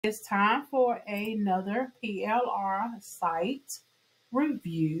It's time for another PLR site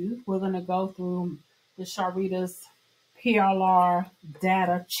review. We're going to go through the Sharlrita's PLR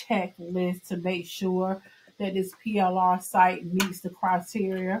data checklist to make sure that this PLR site meets the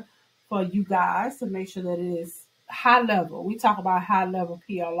criteria for you guys, to make sure that it is high level. We talk about high level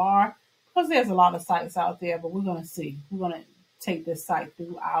PLR because there's a lot of sites out there, but we're going to see. We're going to take this site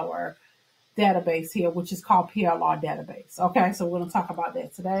through our database here, which is called PLR database. Okay, so we're going to talk about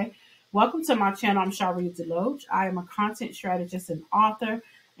that today. Welcome to my channel. I'm Sharlrita Deloatch. I am a content strategist and author,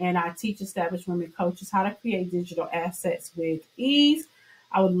 and I teach established women coaches how to create digital assets with ease.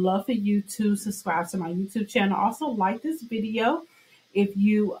 I would love for you to subscribe to my YouTube channel. Also, like this video if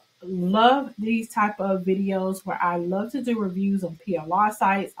you love these type of videos where I love to do reviews on PLR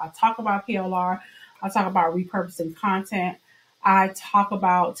sites. I talk about PLR. I talk about repurposing content. I talk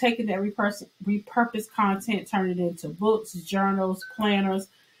about taking that repurposed content, turning it into books, journals, planners,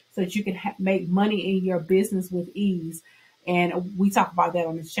 so that you can make money in your business with ease. And we talk about that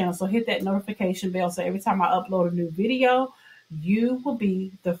on this channel. So hit that notification bell so every time I upload a new video, you will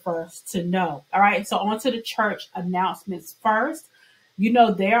be the first to know. All right, so on to the church announcements first. You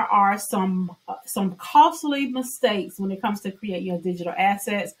know, there are some costly mistakes when it comes to creating your digital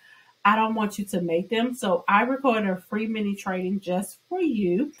assets. I don't want you to make them. So I recorded a free mini training just for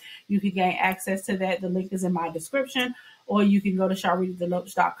you. You can gain access to that. The link is in my description, or you can go to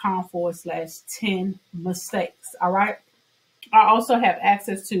sharlritadeloatch.com/10 mistakes. All right. I also have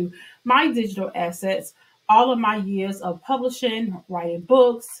access to my digital assets, all of my years of publishing, writing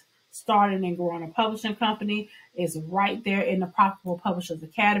books, starting and growing a publishing company is right there in the Profitable Publishers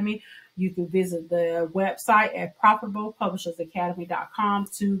Academy. You can visit the website at profitablepublishersacademy.com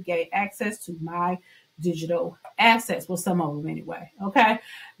to gain access to my digital assets. Well, some of them anyway. Okay.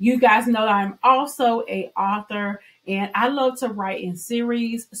 You guys know I'm also an author and I love to write in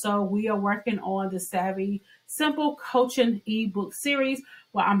series. So we are working on the Savvy Simple Coaching ebook series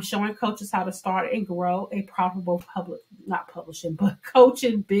where I'm showing coaches how to start and grow a profitable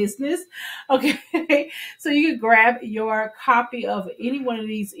coaching business. Okay. So you can grab your copy of any one of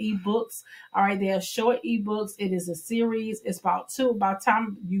these ebooks. All right. They are short ebooks. It is a series. It's by the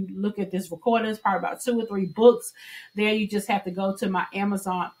time you look at this recording, it's probably about 2 or 3 books. There you just have to go to my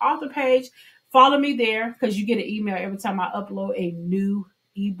Amazon author page. Follow me there because you get an email every time I upload a new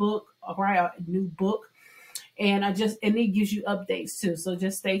ebook, all right, a new book. And it gives you updates too. So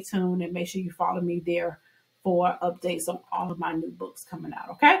just stay tuned and make sure you follow me there for updates on all of my new books coming out.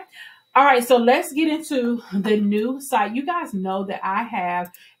 Okay. All right. So let's get into the new site. You guys know that I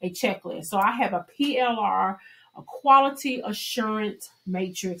have a checklist. So I have a PLR, a quality assurance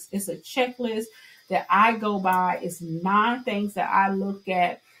matrix. It's a checklist that I go by. It's 9 things that I look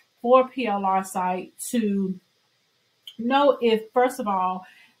at for a PLR site to know if, first of all,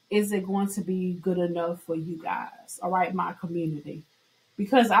 is it going to be good enough for you guys? All right, my community.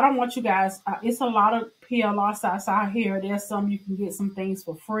 Because I don't want you guys, it's a lot of PLR sites out here. There's some you can get some things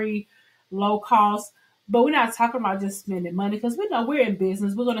for free, low cost. But we're not talking about just spending money because we know we're in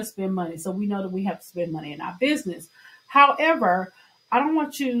business. We're going to spend money. So we know that we have to spend money in our business. However, I don't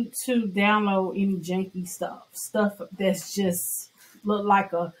want you to download any janky stuff that's just look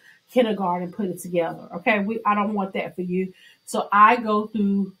like a kindergarten put it together. Okay, I don't want that for you. So I go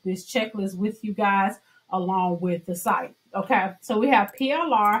through this checklist with you guys along with the site. Okay, so we have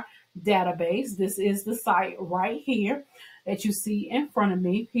PLR database. This is the site right here that you see in front of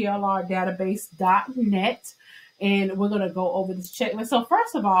me, plrdatabase.net. And we're going to go over this checklist. So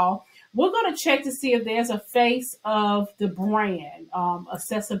first of all, we're going to check to see if there's a face of the brand,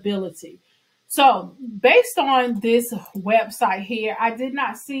 accessibility. So based on this website here, I did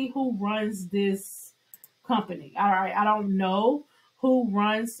not see who runs this company. All right. I don't know who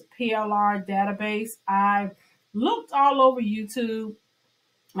runs PLR database. I looked all over YouTube.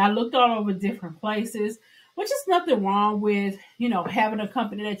 I looked all over different places, which is nothing wrong with, having a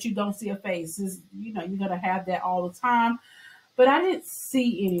company that you don't see a face. You're going to have that all the time. But I didn't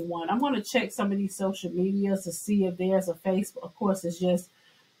see anyone. I'm going to check some of these social medias to see if there's a face. Of course, it's just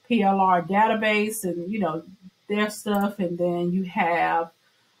PLR database and, their stuff. And then you have,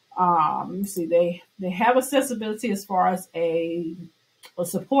 they have accessibility as far as a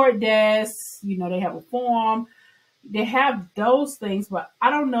support desk. They have a forum. They have those things, but I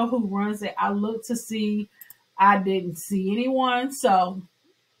don't know who runs it. I looked to see. I didn't see anyone. So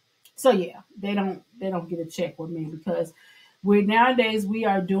yeah, they don't get a check with me because nowadays we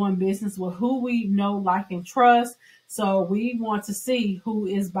are doing business with who we know, like, and trust. So we want to see who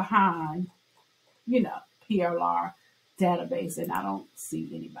is behind, PLR database, and I don't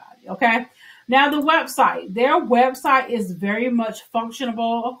see anybody. Okay. Now, their website is very much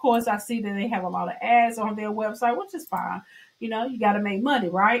functional. Of course, I see that they have a lot of ads on their website, which is fine. You know, you got to make money,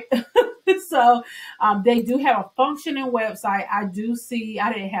 right? So they do have a functioning website. I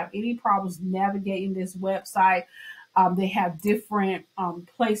didn't have any problems navigating this website. They have different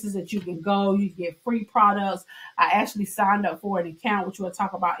places that you can go. You can get free products. I actually signed up for an account, which we'll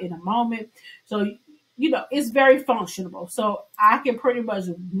talk about in a moment. So, you know, it's very functional. So I can pretty much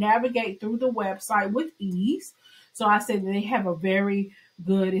navigate through the website with ease. So I said that they have a very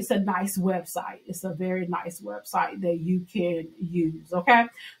good, it's a nice website. It's a very nice website that you can use. Okay.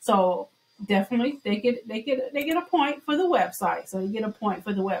 So definitely they get a point for the website. So you get a point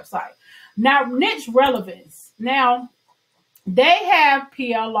for the website. Now, niche relevance. Now, they have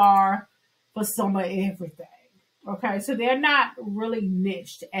PLR for some of everything. Okay, so they're not really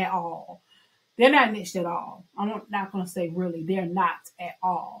niched at all. They're not niched at all. I'm not going to say really. They're not at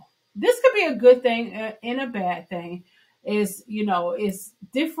all. This could be a good thing and a bad thing. Is, you know, it's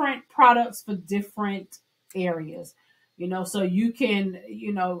different products for different areas. You know, so you can,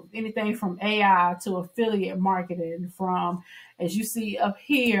 you know, anything from AI to affiliate marketing, from, as you see up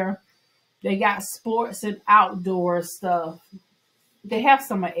here, they got sports and outdoor stuff. They have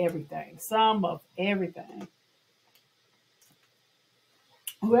some of everything. Some of everything.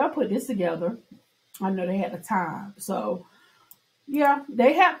 Well, I put this together. I know they had a time. So yeah,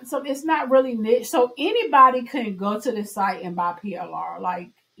 they have, so it's not really niche. So anybody can go to the site and buy PLR, like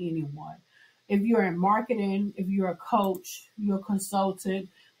anyone. If you're in marketing, if you're a coach, you're a consultant,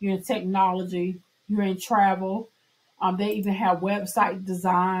 you're in technology, you're in travel. They even have website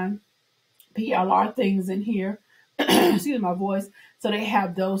design, PLR things in here. Excuse my voice. So they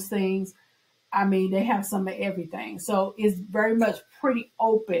have those things. I mean, they have some of everything. So it's very much pretty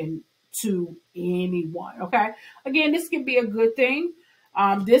open to anyone. Okay. Again, this can be a good thing.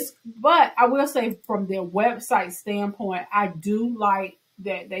 But I will say from their website standpoint, I do like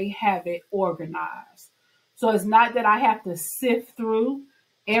that they have it organized. So it's not that I have to sift through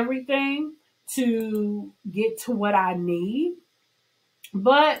everything to get to what I need,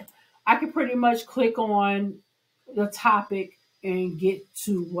 but I can pretty much click on the topic and get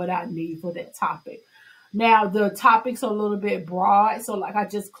to what I need for that topic. Now, the topics are a little bit broad. So, like, I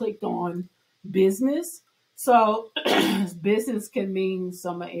just clicked on business. So, business can mean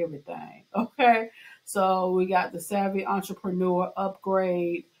some of everything. Okay. So, we got the Savvy Entrepreneur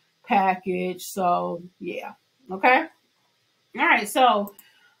Upgrade package. So, yeah. Okay. All right. So,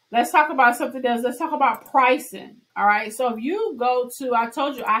 let's talk about something else. Let's talk about pricing. All right. So, if you go to, I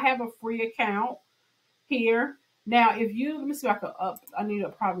told you I have a free account here. Now, if you, let me see if I can I need to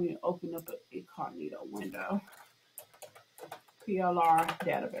probably open up an incognito window. PLR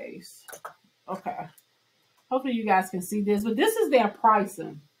database. Okay. Hopefully you guys can see this, but this is their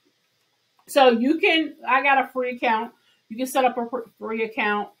pricing. So I got a free account. You can set up a free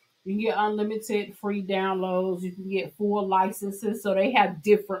account. You can get unlimited free downloads. You can get full licenses. So they have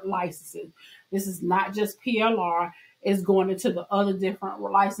different licenses. This is not just PLR. It's going into the other different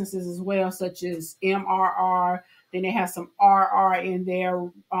licenses as well, such as MRR. Then they have some RR in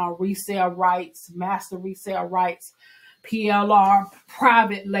there, resale rights, master resale rights, PLR,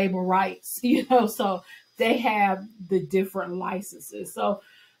 private label rights, you know, so they have the different licenses. So,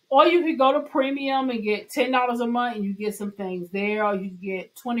 or you can go to premium and get $10 a month and you get some things there, or you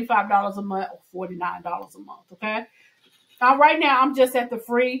get $25 a month or $49 a month. Okay. Right now I'm just at the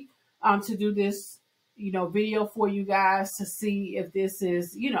free to do this, you know, video for you guys to see if this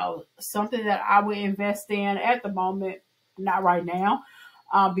is, you know, something that I would invest in at the moment. Not right now,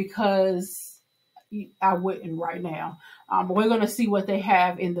 because I wouldn't right now. But we're going to see what they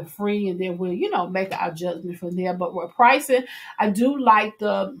have in the free, and then we'll, you know, make our judgment from there. But with pricing, I do like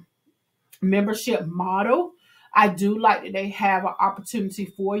the membership model. I do like that they have an opportunity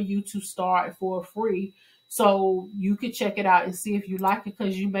for you to start for free. So you could check it out and see if you like it,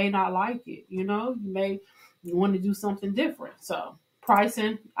 because you may not like it. You know, you may want to do something different. So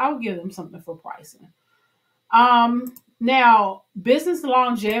pricing, I'll give them something for pricing. Now, business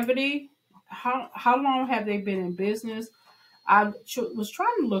longevity. How long have they been in business? I was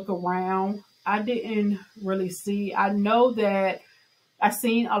trying to look around. I didn't really see. I know that I've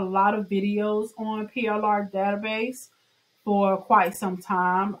seen a lot of videos on PLR database for quite some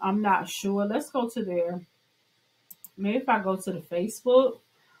time. I'm not sure. Let's go to their, maybe if I go to the Facebook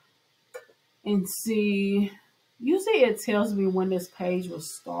and see, usually it tells me when this page was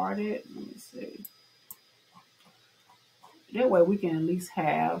started. Let me see. That way we can at least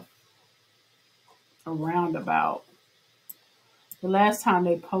have a roundabout. The last time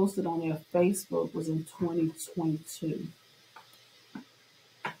they posted on their Facebook was in 2022.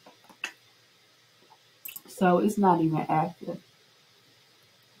 So it's not even active.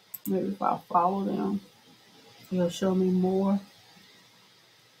 Maybe if I follow them, it'll show me more.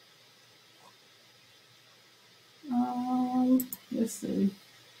 Let's see.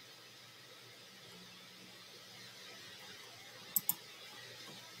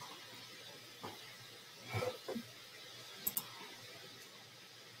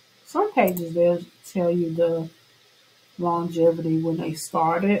 Some pages they'll tell you the longevity when they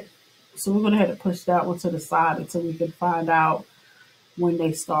started. So we're gonna have to push that one to the side until we can find out when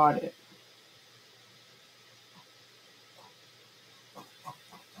they started.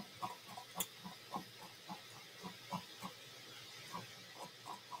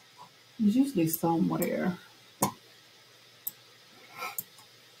 It's usually somewhere.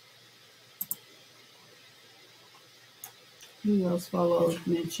 Who else follows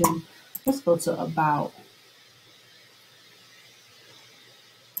mention? Let's go to about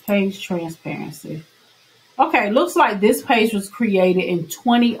page transparency. Okay, looks like this page was created in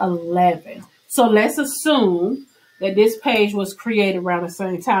 2011. So let's assume that this page was created around the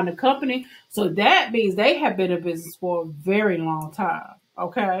same time the company. So that means they have been in business for a very long time.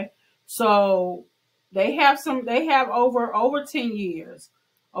 Okay. So they have over 10 years.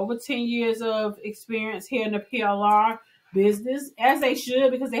 Over 10 years of experience here in the PLR business, as they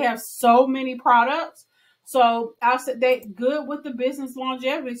should, because they have so many products. So I said they good with the business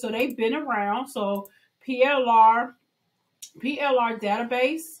longevity. So they've been around. So PLR PLR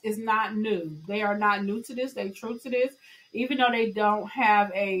database is not new. They are not new to this. They true to this. Even though they don't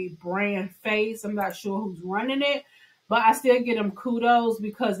have a brand face, I'm not sure who's running it, but I still give them kudos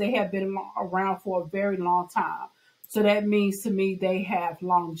because they have been around for a very long time. So that means to me they have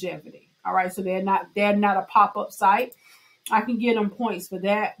longevity. All right. So they're not a pop-up site. I can give them points for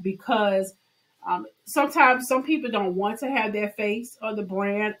that because sometimes some people don't want to have their face or the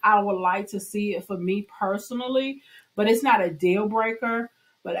brand. I would like to see it for me personally, but it's not a deal breaker.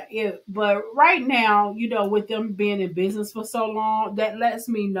 But right now, with them being in business for so long, that lets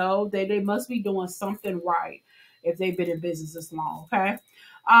me know that they must be doing something right if they've been in business this long. Okay.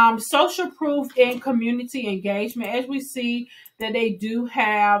 Social proof and community engagement. As we see that they do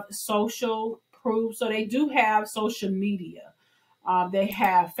have social proof, so they do have social media. They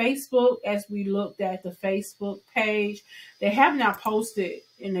have Facebook, as we looked at the Facebook page. They have not posted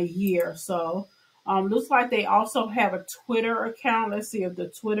in a year or so. Looks like they also have a Twitter account. Let's see if the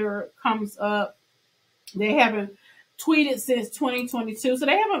Twitter comes up. They haven't tweeted since 2022. So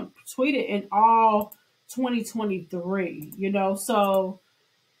they haven't tweeted in all 2023, So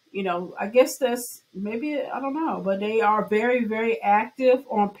I guess that's maybe, I don't know, but they are very, very active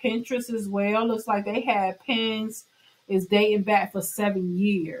on Pinterest as well. Looks like they had pins is dating back for 7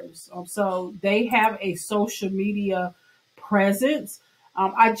 years. So they have a social media presence.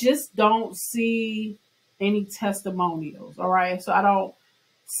 I just don't see any testimonials. All right. So I don't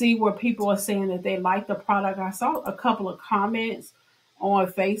see where people are saying that they like the product. I saw a couple of comments on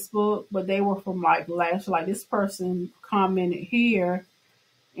Facebook, but they were from like this person commented here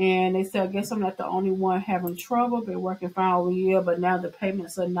and they said, I guess I'm not the only one having trouble. Been working fine all year, but now the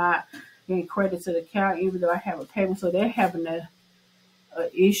payments are not getting credit to the account, even though I have a payment. So they're having a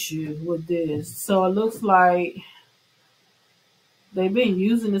issue with this. So it looks like they've been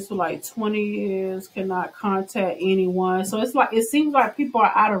using this for like 20 years, cannot contact anyone. So it seems like people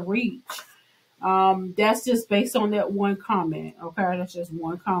are out of reach. That's just based on that one comment. Okay, that's just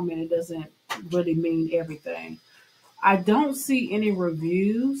one comment. It doesn't really mean everything. I don't see any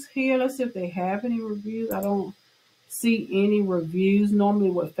reviews here. Let's see if they have any reviews. I don't see any reviews.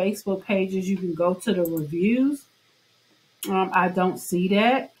 Normally with Facebook pages, you can go to the reviews. I don't see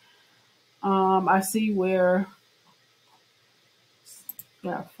that. I see where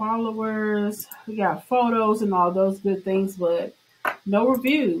we got followers, we got photos and all those good things, but no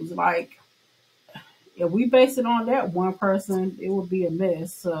reviews. Like, if we base it on that one person, it would be a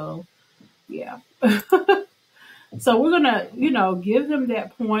mess. So, yeah. So we're gonna, give them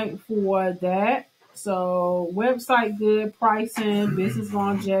that point for that. So website good, pricing, business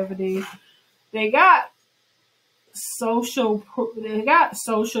longevity. They got social. They got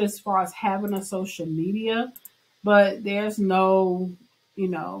social as far as having a social media, but there's no,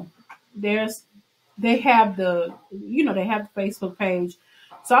 there's they have they have the Facebook page.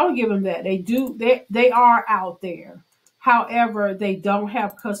 So I would give them that. They are out there. However, they don't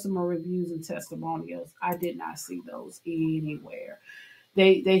have customer reviews and testimonials. I did not see those anywhere.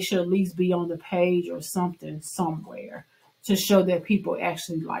 They should at least be on the page or something somewhere to show that people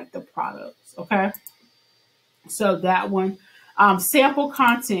actually like the products. Okay. So that one, sample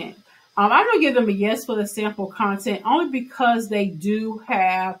content. I'm going to give them a yes for the sample content only because they do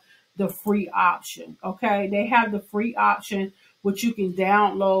have the free option. Okay, they have the free option, which you can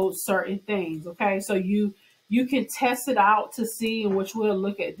download certain things. Okay, so you can test it out to see, and which we'll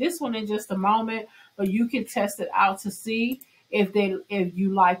look at this one in just a moment. But you can test it out to see if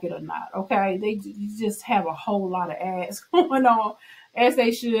you like it or not. Okay, you just have a whole lot of ads going on, as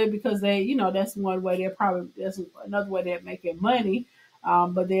they should, because that's one way that's another way they're making money.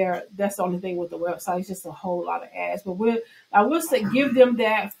 But that's the only thing with the website. It's just a whole lot of ads. But I will say give them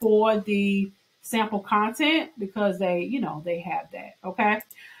that for the sample content, because they have that. Okay.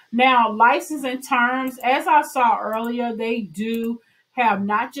 Now, licensing terms, as I saw earlier, they do have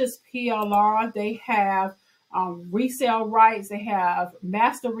not just PLR, they have resale rights, they have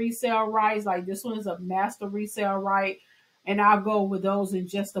master resale rights. Like this one is a master resale right, and I'll go with those in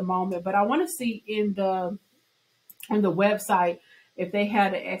just a moment. But I want to see on the website if they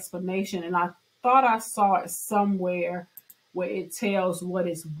had an explanation, and I thought I saw it somewhere where it tells what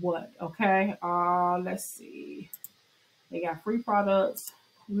is what. Okay, let's see. They got free products.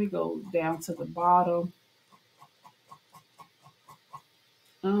 Let me go down to the bottom.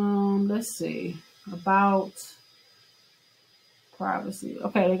 Let's see about privacy.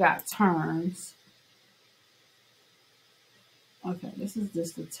 Okay, they got terms. Okay, this is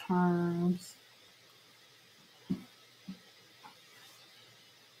just the terms.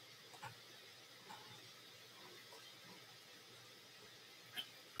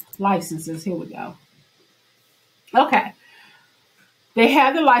 Licenses. Here we go. Okay. They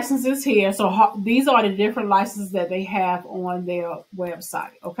have the licenses here. So these are the different licenses that they have on their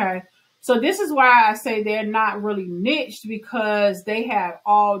website. Okay. So this is why I say they're not really niched, because they have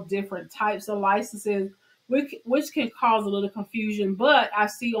all different types of licenses, which can cause a little confusion. But I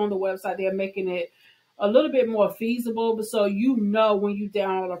see on the website they're making it a little bit more feasible, but so when you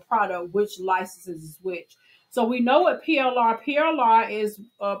download a product which licenses is which. So we know what PLR is,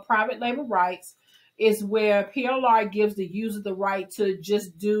 private label rights. Is where PLR gives the user the right to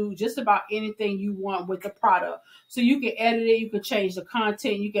just do just about anything you want with the product. So you can edit it, you can change the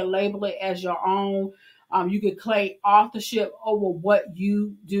content, you can label it as your own. You can claim authorship over what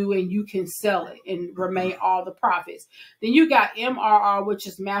you do, and you can sell it and remain all the profits. Then you got MRR, which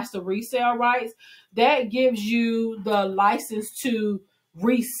is master resale rights. That gives you the license to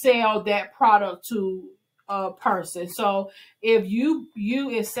resell that product to a person. So if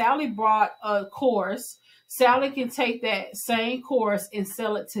Sally bought a course, Sally can take that same course and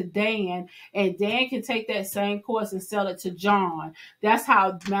sell it to Dan, and Dan can take that same course and sell it to John. That's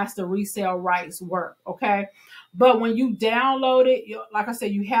how master resale rights work. Okay. But when you download it, like I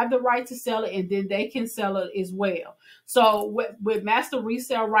said, you have the right to sell it, and then they can sell it as well. So with master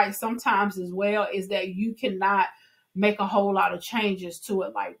resale rights, sometimes as well, is that you cannot make a whole lot of changes to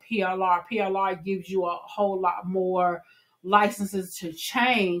it like PLR. PLR gives you a whole lot more licenses to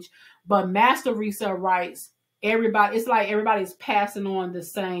change, but master resale rights, it's like everybody's passing on the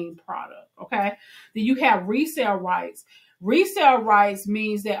same product. Okay. Then you have resale rights. Resale rights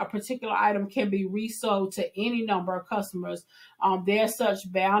means that a particular item can be resold to any number of customers. There are such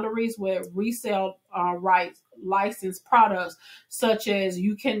boundaries with resale rights licensed products, such as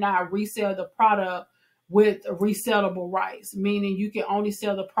you cannot resell the product with resellable rights, meaning you can only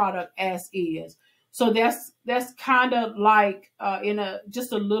sell the product as is. So that's kind of like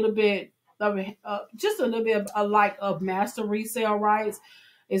just a little bit of master resale rights,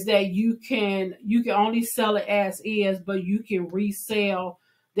 is that you can only sell it as is, but you can resell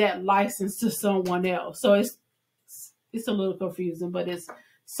that license to someone else. So it's a little confusing, but it's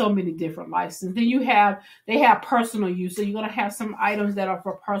so many different licenses. Then they have personal use. So you're going to have some items that are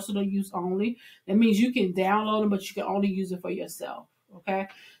for personal use only. That means you can download them, but you can only use it for yourself. Okay.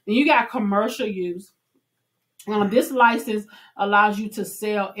 Then you got commercial use. This license allows you to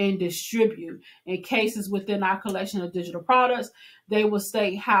sell and distribute. In cases within our collection of digital products, they will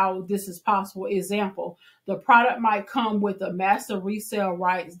state how this is possible. Example, the product might come with a master resale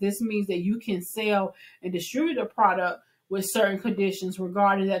rights. This means that you can sell and distribute a product with certain conditions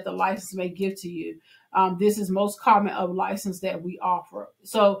regarding that the license may give to you. This is most common of license that we offer.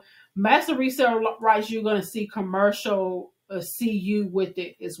 So master resale rights, you're going to see commercial CU with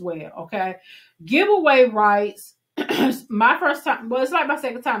it as well. Okay. Giveaway rights. My first time, well, it's like my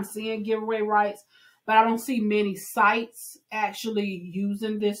second time seeing giveaway rights, but I don't see many sites actually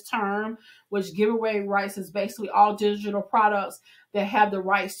using this term, which giveaway rights is basically all digital products that have the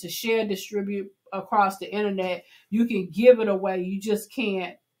rights to share, distribute across the internet. You can give it away. You just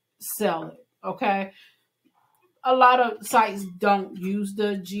can't sell it. Okay. a lot of sites don't use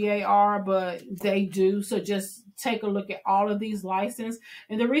the GAR, but they do. So just take a look at all of these licenses.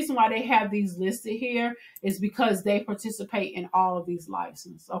 And the reason why they have these listed here is because they participate in all of these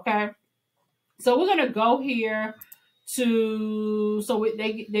licenses. Okay. So we're going to go here to, so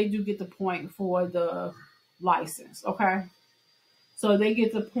they do get the point for the license. Okay. So they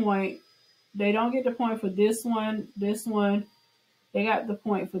get the point. They don't get the point for this one, this one. They got the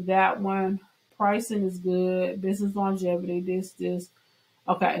point for that one. Pricing is good. Business longevity, this.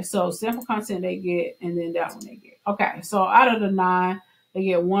 Okay, so sample content they get, and then that one they get. Okay, so out of the 9, they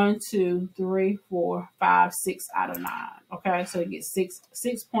get 1, 2, 3, 4, 5, 6 out of 9. Okay, so they get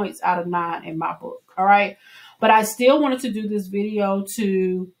six points out of 9 in my book. All right, but I still wanted to do this video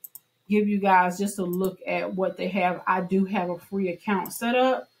to give you guys just a look at what they have. I do have a free account set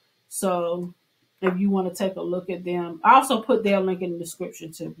up, so if you want to take a look at them, I also put their link in the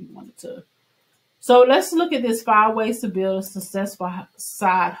description too if you wanted to. So let's look at this 5 ways to build a successful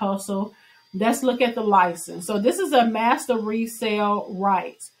side hustle. Let's look at the license. So this is a master resale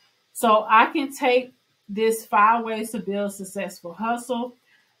rights. So I can take this 5 ways to build a successful hustle,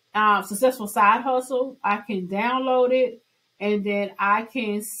 successful side hustle. I can download it, and then I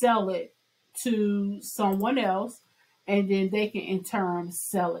can sell it to someone else, and then they can in turn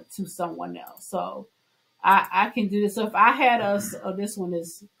sell it to someone else. So I can do this. So if I had this one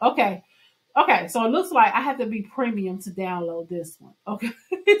is okay. Okay, so it looks like I have to be premium to download this one. Okay,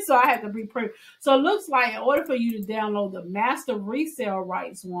 so I have to be premium. So it looks like in order for you to download the master resale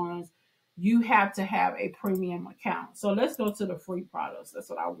rights ones, you have to have a premium account. So let's go to the free products. That's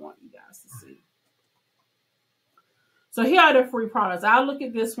what I want you guys to see. So here are the free products. I'll look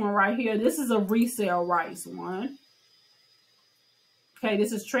at this one right here. This is a resale rights one. Okay,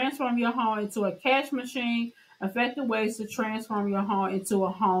 this is transform your home into a cash machine. Effective ways to transform your home into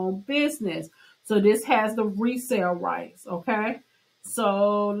a home business. So this has the resale rights, okay?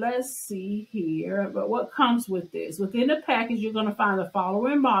 So let's see here. But what comes with this? Within the package, you're going to find the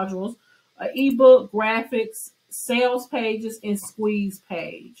following modules: an ebook, graphics, sales pages, and squeeze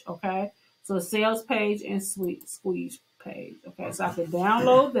page, okay? So a sales page and squeeze page, okay? So I can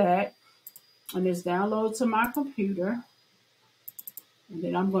download that, and it's downloaded to my computer. And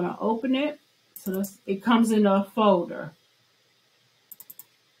then I'm going to open it. So it comes in a folder.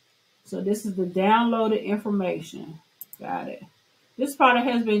 So this is the downloaded information. Got it. This product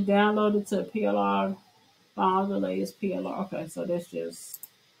has been downloaded to PLR. Found the latest PLR. Okay, so that's just...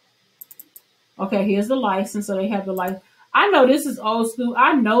 Okay, here's the license. So they have the license. I know this is old school.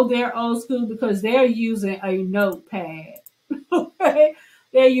 I know they're old school because they're using a notepad. Okay?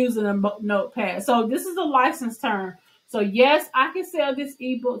 They're using a notepad. So this is the license term. So yes, I can sell this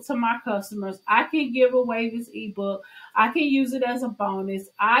ebook to my customers. I can give away this ebook. I can use it as a bonus.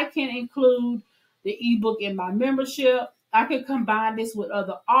 I can include the ebook in my membership. I can combine this with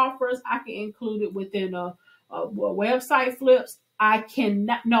other offers. I can include it within a website flips. I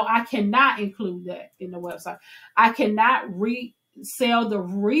cannot include that in the website. I cannot sell the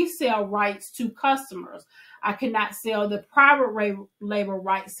resale rights to customers. I cannot sell the private label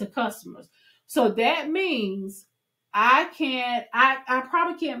rights to customers. So that means I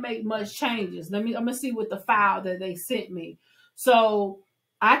probably can't make much changes. I'm gonna see with the file that they sent me. So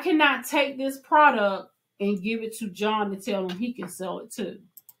I cannot take this product and give it to John and tell him he can sell it too.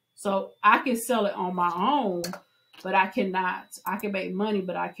 So I can sell it on my own, but I cannot. I can make money,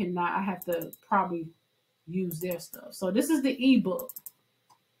 but I cannot. I have to probably use their stuff. So this is the ebook.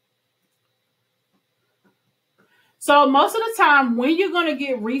 So most of the time when you're going to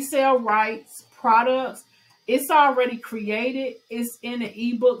get resale rights products, it's already created. It's in an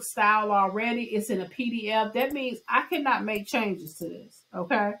ebook style already. It's in a PDF. That means I cannot make changes to this.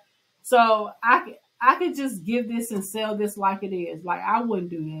 Okay. So I could just give this and sell this like it is. Like I wouldn't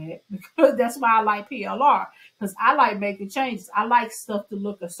do that because that's why I like PLR, because I like making changes. I like stuff to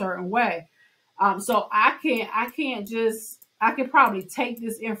look a certain way. So I can probably take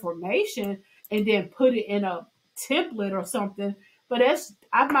this information and then put it in a template or something, but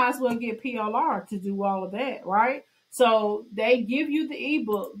I might as well get PLR to do all of that, right? So they give you the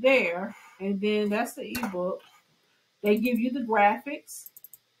ebook there, and then that's the ebook. They give you the graphics.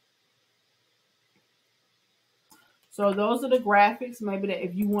 So those are the graphics, maybe that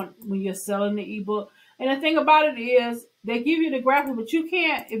if you want when you're selling the ebook. And the thing about it is they give you the graphic, but you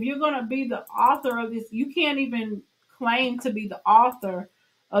can't, if you're going to be the author of this, you can't even claim to be the author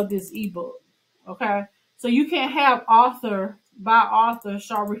of this ebook. Okay. So you can't have author by author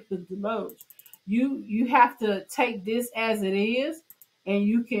Sharlrita Deloatch. You have to take this as it is, and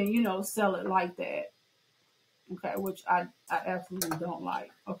you can, sell it like that. Okay, which I absolutely don't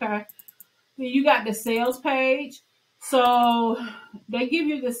like. Okay. Then you got the sales page. So they give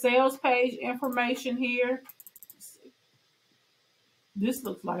you the sales page information here. This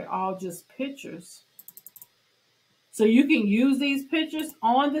looks like all just pictures. So you can use these pictures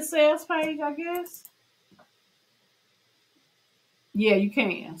on the sales page, I guess. Yeah, you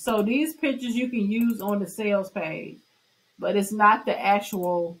can. So these pictures you can use on the sales page, but it's not the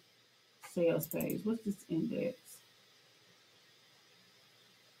actual sales page. What's this index?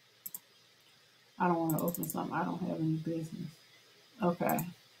 I don't want to open something I don't have any business. Okay.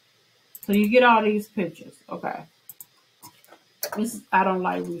 So you get all these pictures. Okay. I don't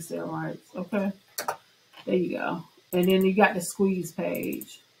like resale rights. Okay. There you go. And then you got the squeeze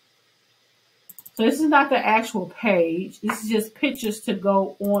page. So this is not the actual page. This is just pictures to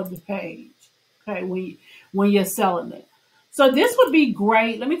go on the page. Okay, when you're selling it. So this would be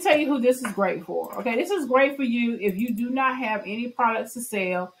great. Let me tell you who this is great for. Okay, this is great for you if you do not have any products to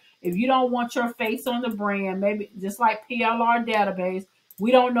sell. If you don't want your face on the brand, maybe just like PLR database,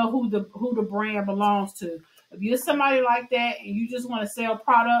 we don't know who the brand belongs to. If you're somebody like that and you just want to sell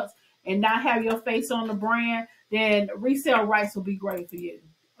products and not have your face on the brand, then resale rights will be great for you.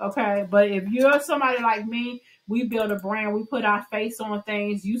 Okay, but if you're somebody like me, we build a brand, we put our face on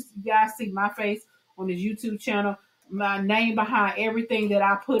things. You guys see my face on this YouTube channel, my name behind everything that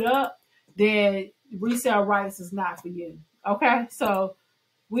I put up, then resale rights is not for you. Okay, so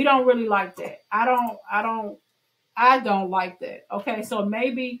we don't really like that. I don't like that. Okay, so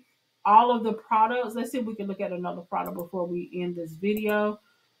maybe all of the products. Let's see if we can look at another product before we end this video.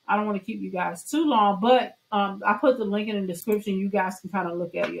 I don't want to keep you guys too long, but I put the link in the description. You guys can kind of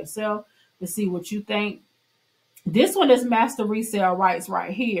look at it yourself to see what you think. This one is master resale rights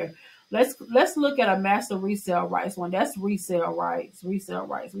right here. Let's look at a master resale rights one. That's resale rights, resale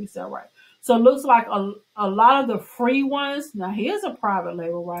rights, resale rights. So it looks like a lot of the free ones. Now here's a private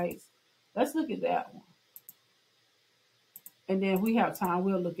label rights. Let's look at that one. And then if we have time,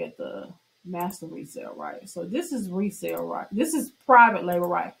 we'll look at the master resale right. So this is resale right. This is private label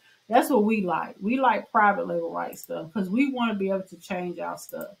right. That's what we like. We like private label right stuff because we want to be able to change our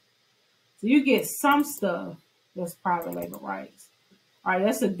stuff. So you get some stuff that's private label rights. All right,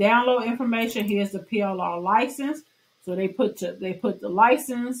 that's the download information. Here's the PLR license. So they put the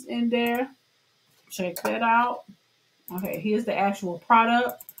license in there. Check that out. Okay, here's the actual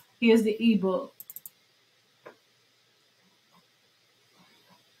product. Here's the ebook.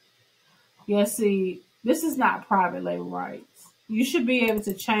 Yeah, see, this is not private label rights. You should be able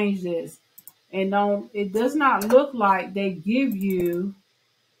to change this. And it does not look like they give you.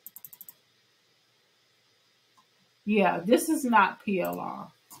 Yeah, this is not PLR.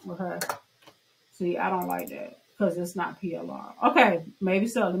 Okay. See, I don't like that because it's not PLR. Okay, maybe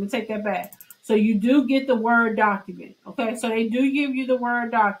so. Let me take that back. So you do get the Word document. Okay, so they do give you the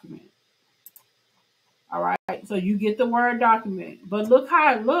Word document. All right, so you get the Word document. But look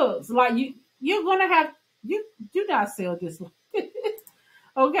how it looks. Like you're going to have, you do not sell this one.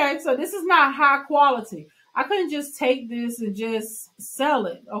 Okay, so this is not high quality. I couldn't just take this and just sell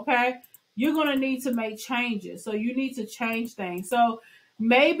it. Okay, you're going to need to make changes. So you need to change things. So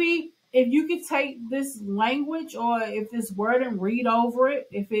maybe if you could take this language or if this word and read over it,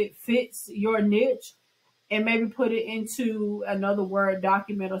 if it fits your niche, and maybe put it into another Word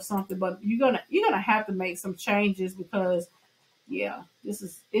document or something. But you're gonna have to make some changes because yeah, this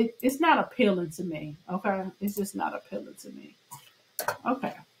is it. It's not appealing to me. Okay, it's just not appealing to me.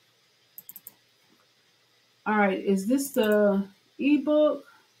 Okay. All right. Is this the ebook?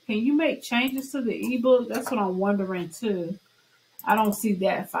 Can you make changes to the ebook? That's what I'm wondering too. I don't see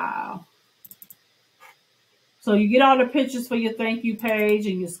that file. So you get all the pictures for your thank you page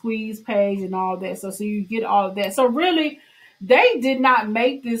and your squeeze page and all that. So you get all of that. So really, they did not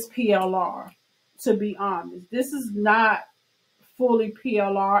make this PLR, to be honest. This is not fully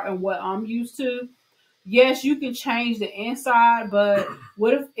PLR and what I'm used to. Yes, you can change the inside, but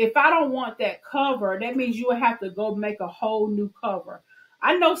what if I don't want that cover, that means you would have to go make a whole new cover.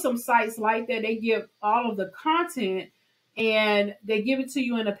 I know some sites like that, they give all of the content and they give it to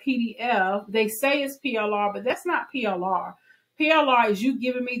you in a PDF. They say it's PLR, but that's not PLR. PLR is you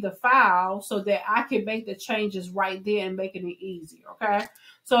giving me the file so that I can make the changes right there and making it easier, okay?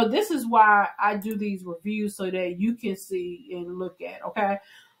 So this is why I do these reviews so that you can see and look at, okay?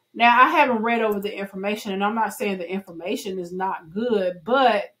 Now, I haven't read over the information, and I'm not saying the information is not good,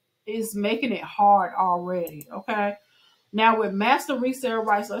 but it's making it hard already, okay? Now, with master resale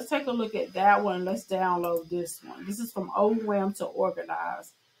rights, let's take a look at that one. Let's download this one. This is from Overwhelmed to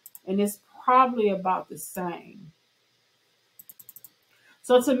Organized, and it's probably about the same.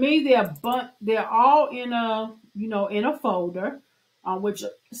 So to me, they're all in a folder. which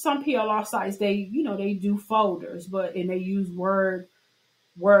some PLR sites, they do folders, and they use Word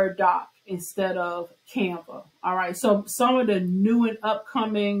doc instead of Canva. All right. So some of the new and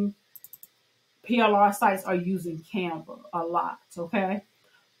upcoming PLR sites are using Canva a lot. Okay.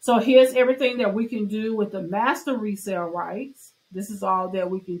 So here's everything that we can do with the master resale rights. This is all that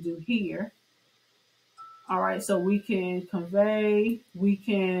we can do here. All right. So we can convey, we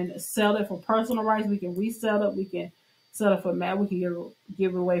can sell it for personal rights, we can resell it, we can sell it for we can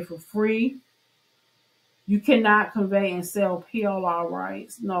give it away for free. You cannot convey and sell PLR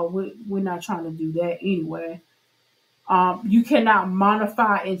rights. No, we're not trying to do that anyway. You cannot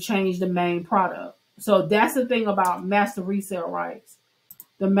modify and change the main product. So that's the thing about master resale rights.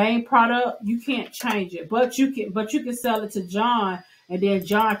 The main product, you can't change it, but you can sell it to John, and then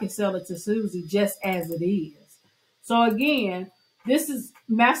John can sell it to Susie just as it is. So again, this is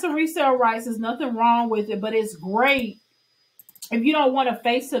master resale rights. There's nothing wrong with it, but it's great if you don't want to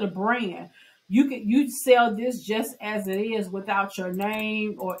face to the brand. You sell this just as it is without your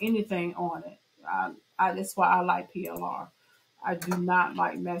name or anything on it. That's why I like PLR. I do not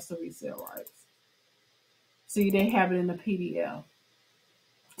like master resale rights. See, they have it in the PDF.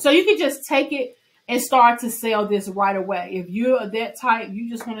 So you can just take it and start to sell this right away. If you're that type, you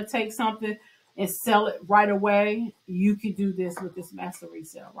just want to take something and sell it right away, you can do this with this master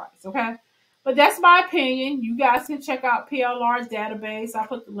resale rights. Okay. But that's my opinion. You guys can check out PLR's database. I'll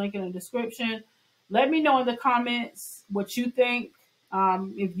put the link in the description. Let me know in the comments what you think.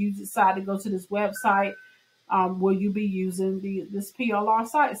 If you decide to go to this website, will you be using this PLR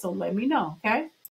site? So let me know, okay?